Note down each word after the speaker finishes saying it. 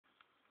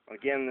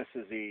Again,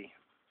 this is the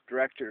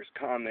director's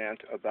comment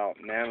about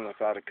Man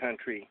Without a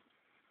Country,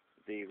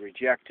 the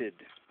rejected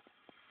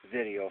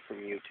video from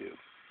YouTube.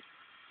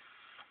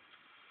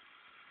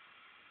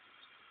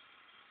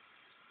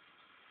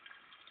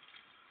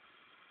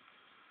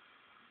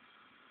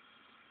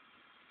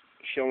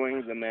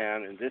 Showing the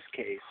man, in this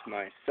case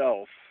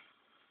myself,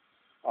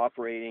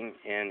 operating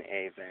in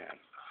a van.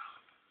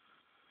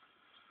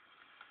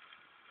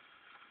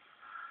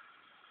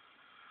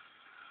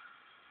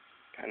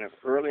 Kind of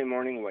early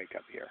morning wake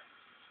up here.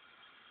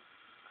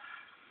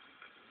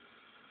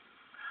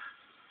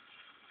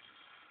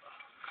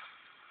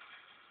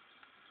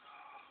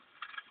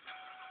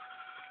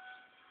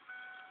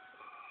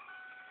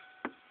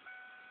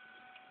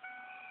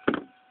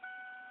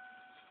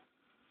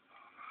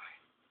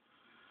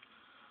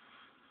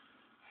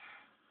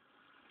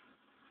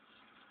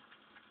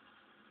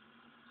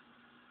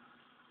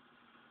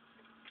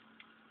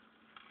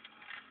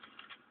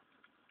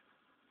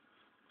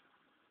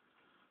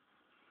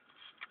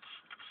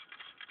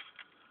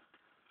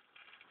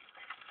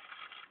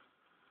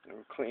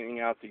 We're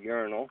cleaning out the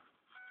urinal,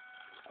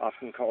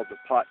 often called the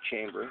pot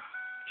chamber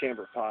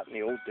pot in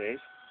the old days.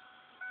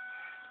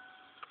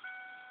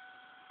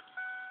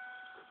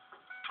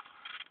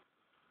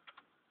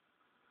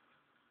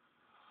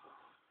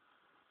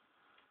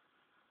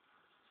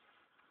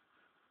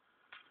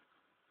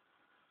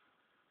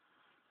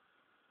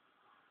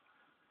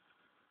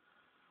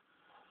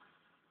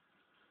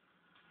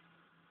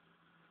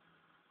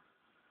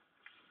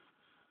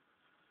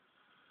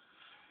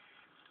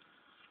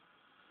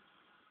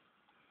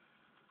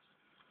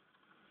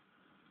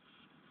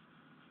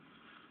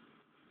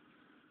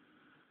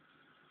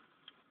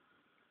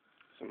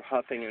 Some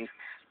huffing and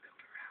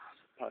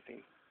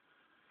puffing.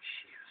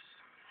 She has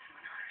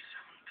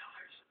 107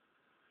 pillars.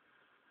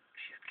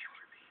 She had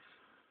killer bees.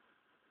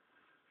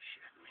 She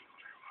had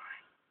mingled her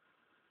wine.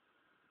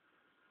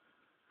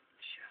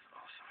 She has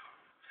also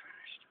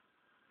furnished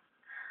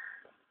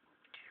her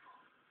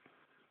table.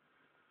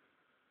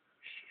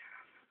 She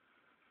hath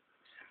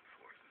sent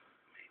forth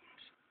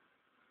maidens.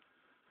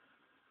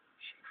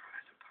 She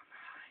cries upon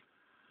the high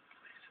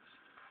places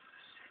of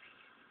the city,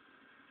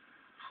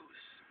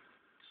 whose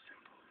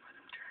simple let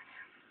him turn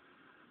in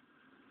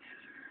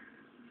hither.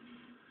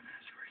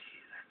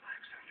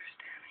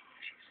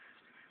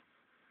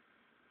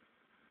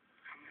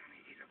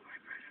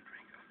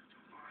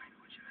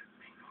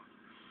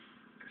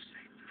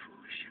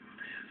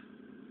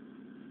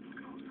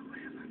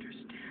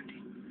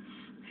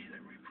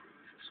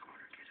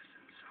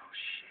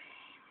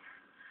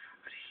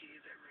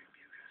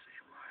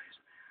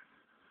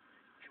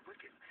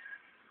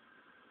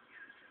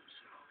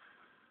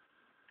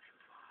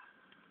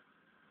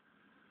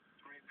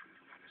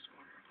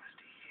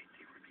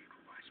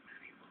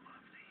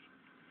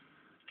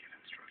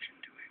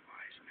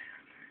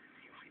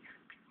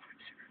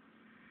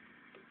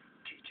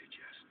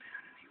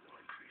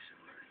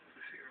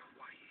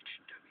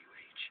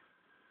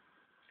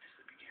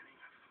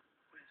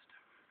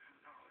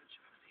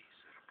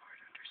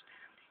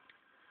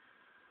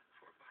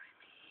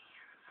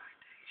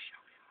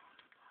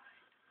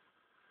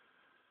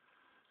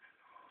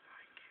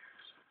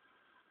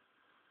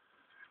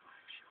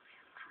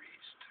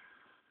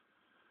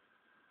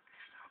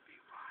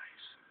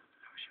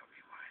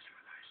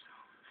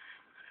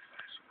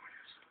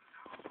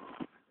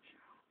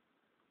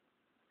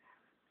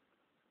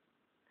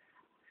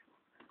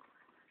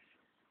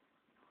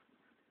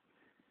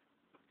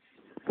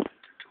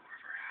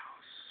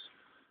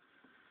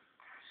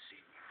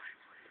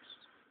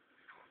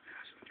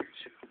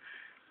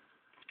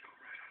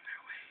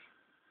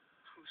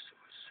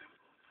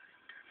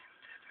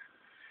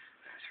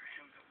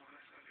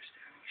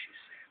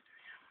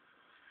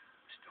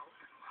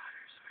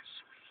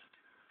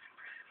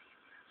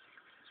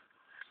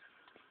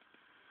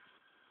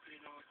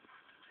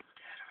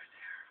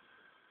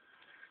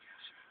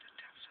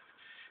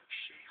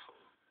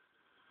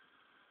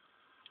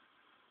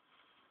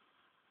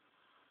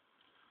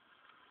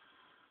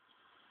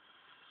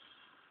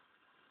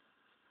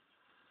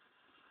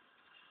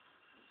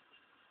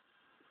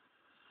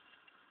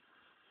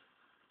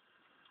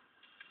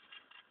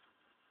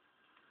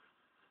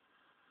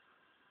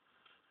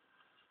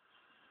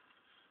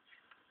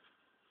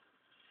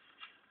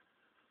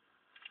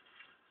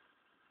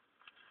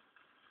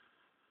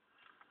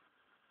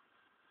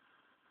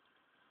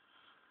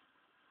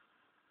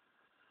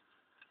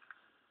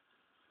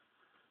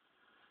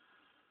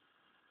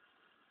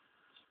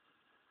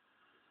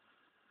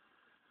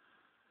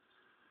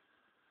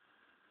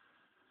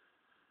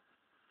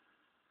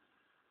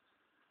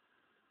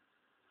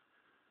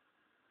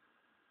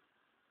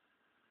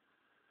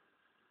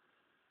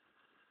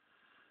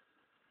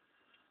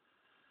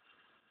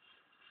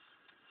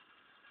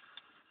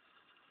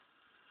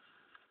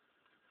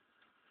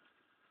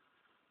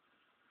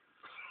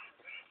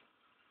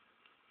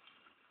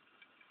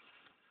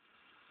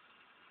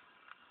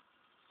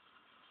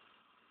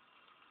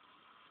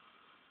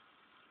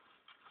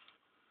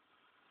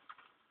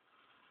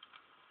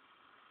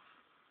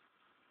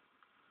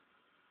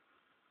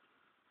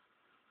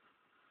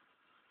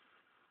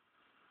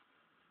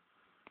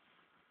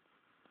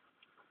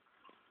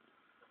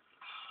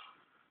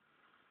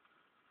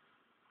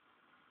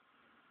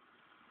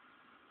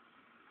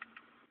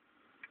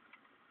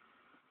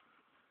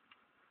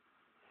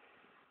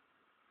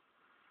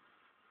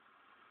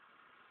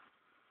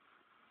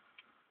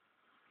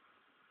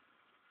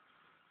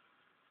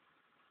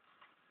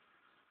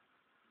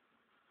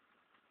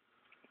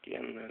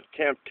 in an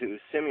attempt to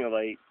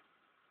simulate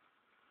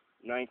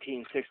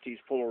 1960s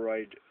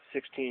Polaroid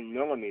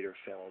 16mm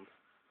film,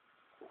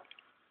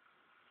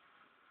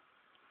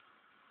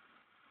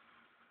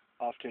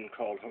 often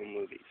called home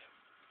movies.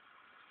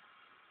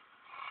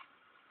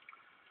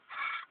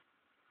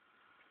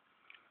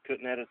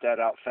 Couldn't edit that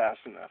out fast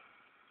enough.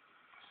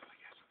 So I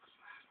guess it was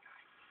last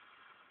night.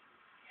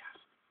 Yes.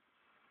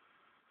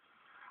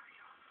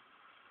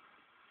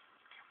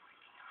 Kept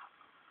waking up.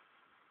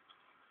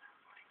 That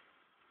blanket,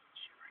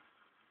 shivering.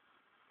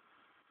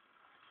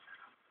 I'd set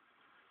up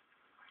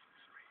like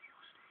this radio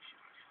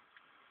station or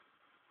something.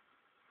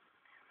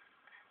 And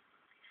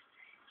these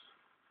tapes.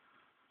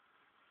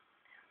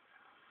 And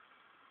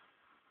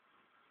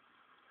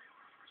they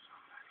were for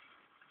somebody.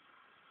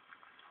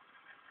 I don't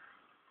remember.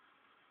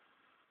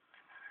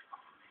 And then it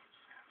all made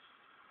sense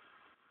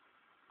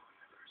when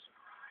the person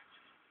arrived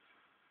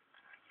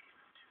and I gave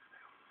it to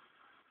them.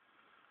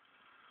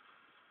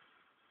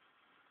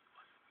 It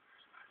wasn't the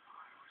person I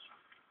thought or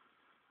something.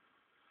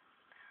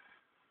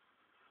 And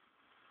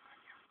I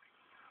kept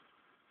waking up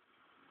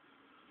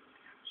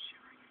and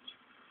shivering at you.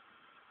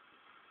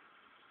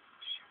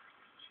 Shivering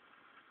at you.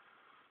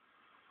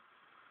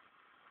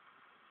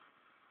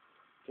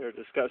 They're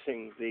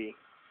discussing the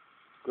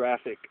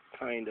graphic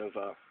kind of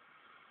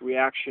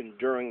reaction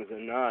during the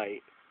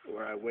night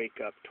where I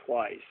wake up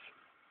twice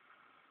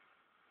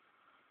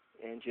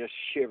and just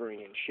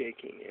shivering and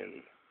shaking,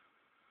 and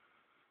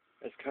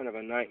it's kind of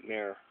a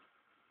nightmare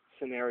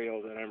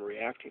scenario that I'm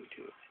reacting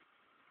to. I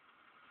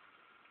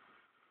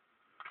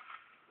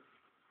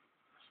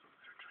still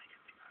better drink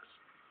it because,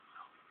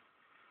 well,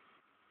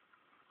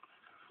 I'm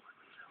not gonna afford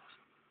themselves.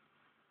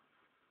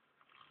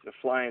 The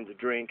fly in the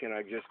drink, and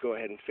I just go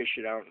ahead and fish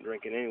it out and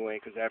drink it anyway,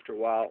 because after a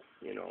while,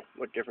 you know,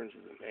 what difference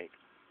does it make?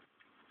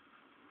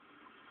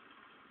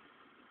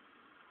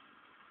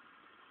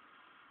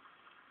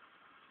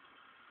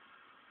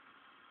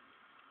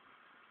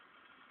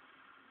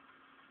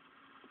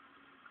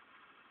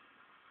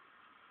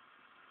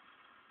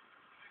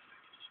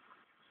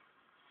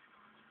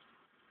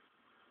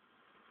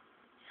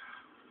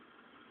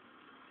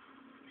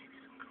 Maybe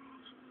some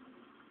girls.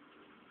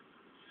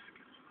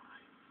 Second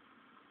fly.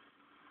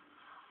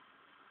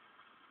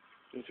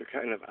 These are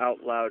kind of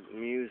out loud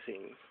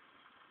musings,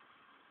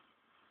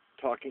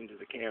 talking to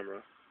the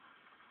camera.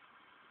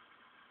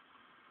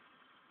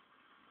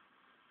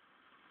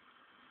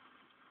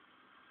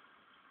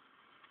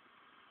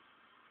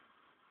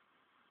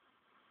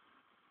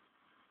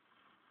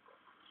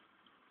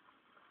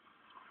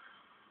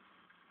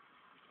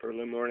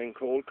 Early morning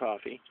cold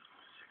coffee.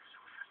 Sick so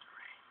after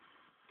rain.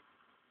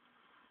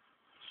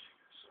 Sick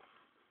as so.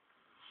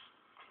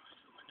 I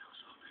left the windows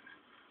open. In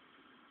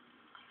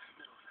the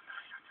middle of the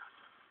night, I got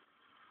the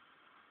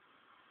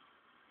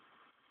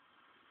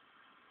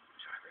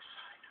driver's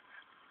side, and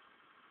then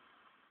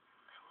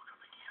I woke up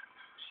again,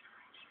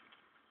 shivering,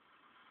 shaking.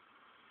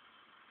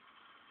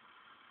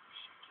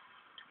 Shaking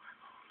to my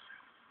bones,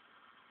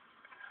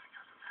 and then I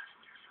got the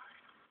passenger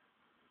side.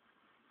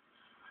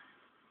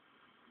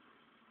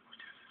 What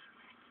does this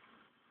mean?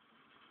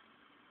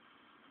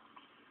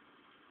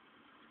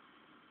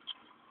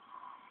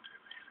 Long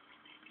trip ahead of me,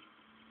 maybe.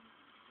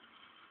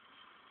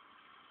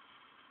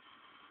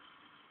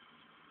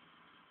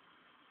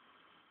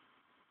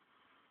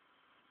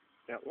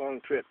 That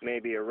long trip may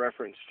be a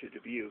reference to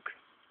Dubuque.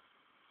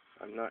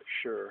 I'm not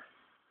sure.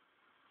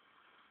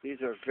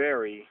 These are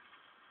very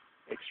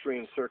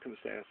extreme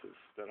circumstances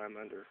that I'm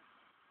under.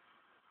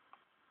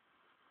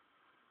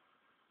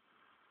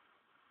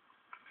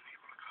 I've been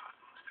able to cut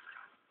most of it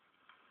up.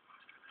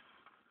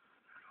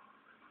 Not all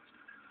of it, most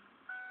of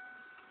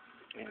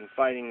it. And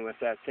fighting with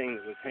that thing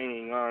that was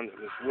hanging on that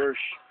was worse.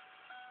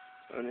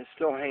 And it's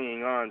still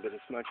hanging on, but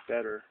it's much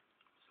better.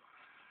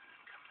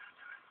 Come that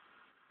time.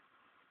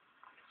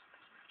 It's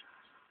nice after or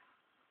something.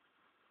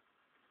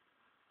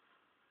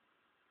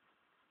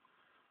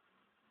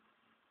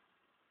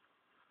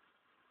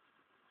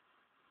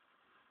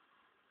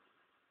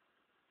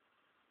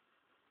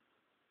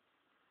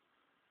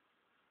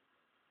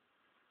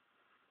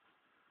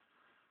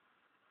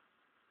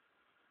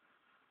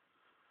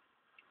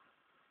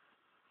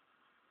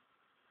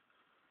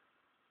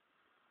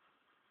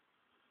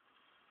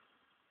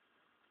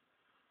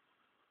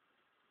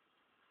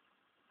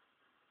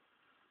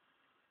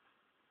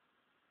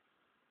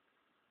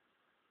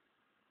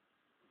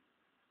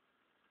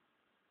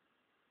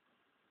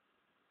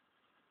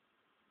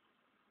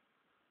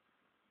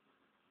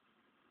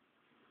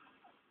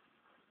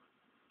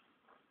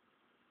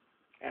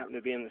 Happened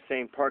to be in the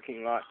same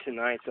parking lot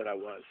tonight that I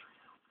was.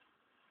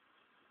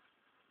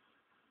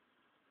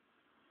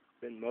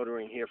 Been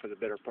motoring here for the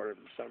better part of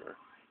the summer.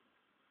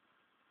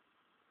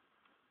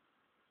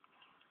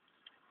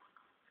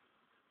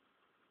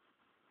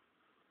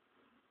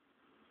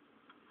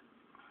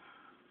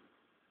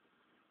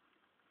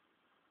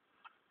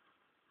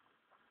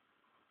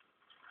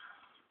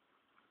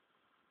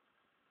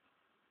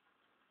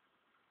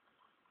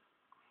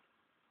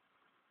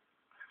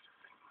 I have to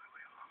think my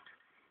way along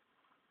today.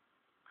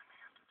 I may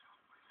have to talk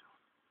myself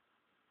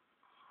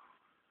along.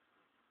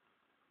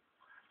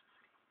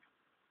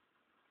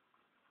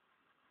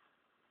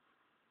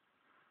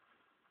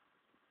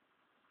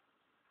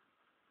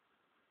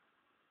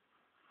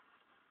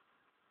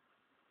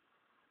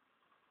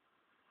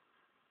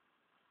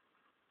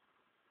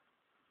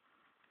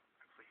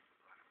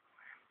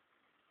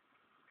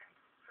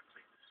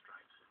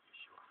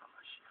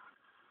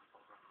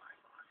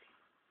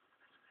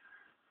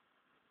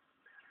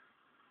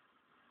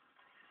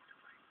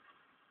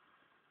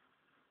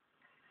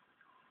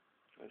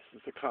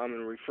 This is a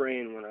common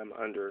refrain when I'm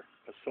under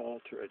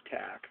assault or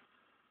attack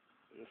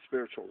in the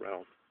spiritual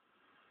realm,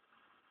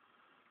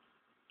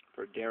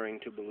 for daring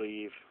to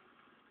believe,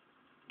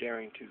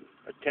 daring to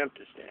attempt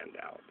to stand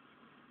out.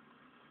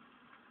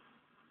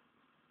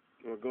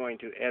 We're going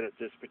to edit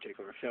this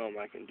particular film.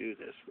 I can do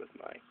this with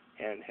my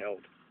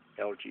handheld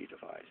LG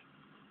device.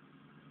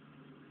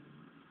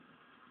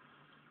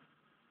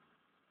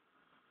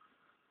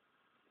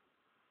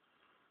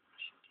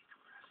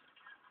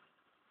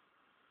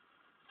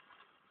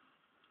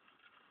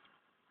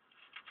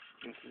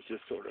 This is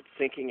just sort of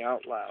thinking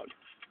out loud.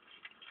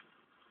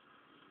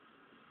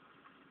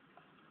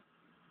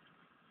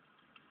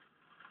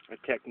 A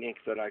technique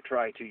that I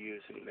try to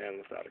use in Man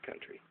Without a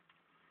Country.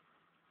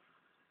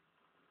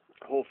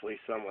 Hopefully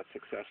somewhat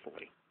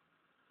successfully.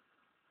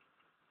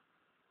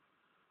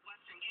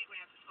 Western Gateway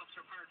up to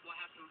Sculpture Park, we'll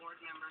have some board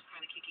members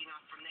kind of kicking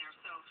off from there.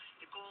 So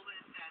the goal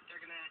is that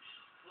they're going to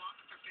walk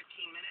for 15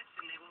 minutes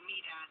and they will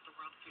meet at the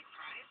World Food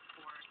Prize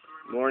for some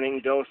remote Morning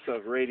dose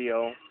of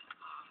radio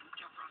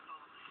Jeff Russell.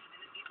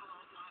 And then people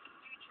will have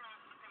food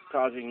trucks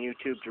causing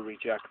YouTube to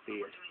reject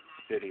the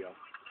video.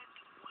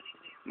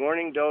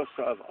 Morning dose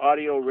of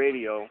audio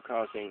radio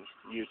causing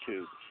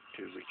YouTube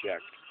to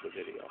reject the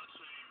video.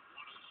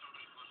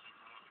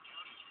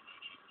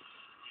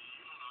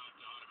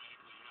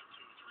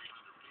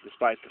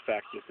 Despite the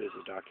fact this is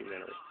a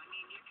documentary. I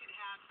mean, you could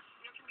have,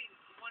 there can be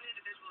one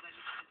individual that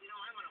just says,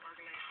 I want to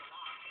organize the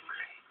walk and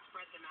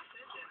spread the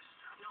message,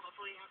 and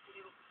hopefully you have to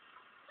do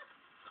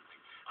something.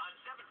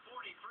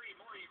 7:43,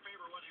 more of your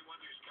favorite onesie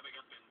wonders coming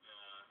up, and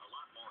a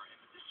lot more.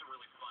 And this is a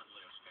really fun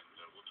list,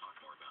 and we'll talk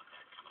more about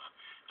that coming up.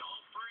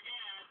 Don't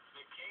forget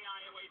the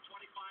KIOA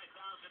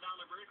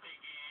 $25,000 birthday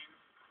game.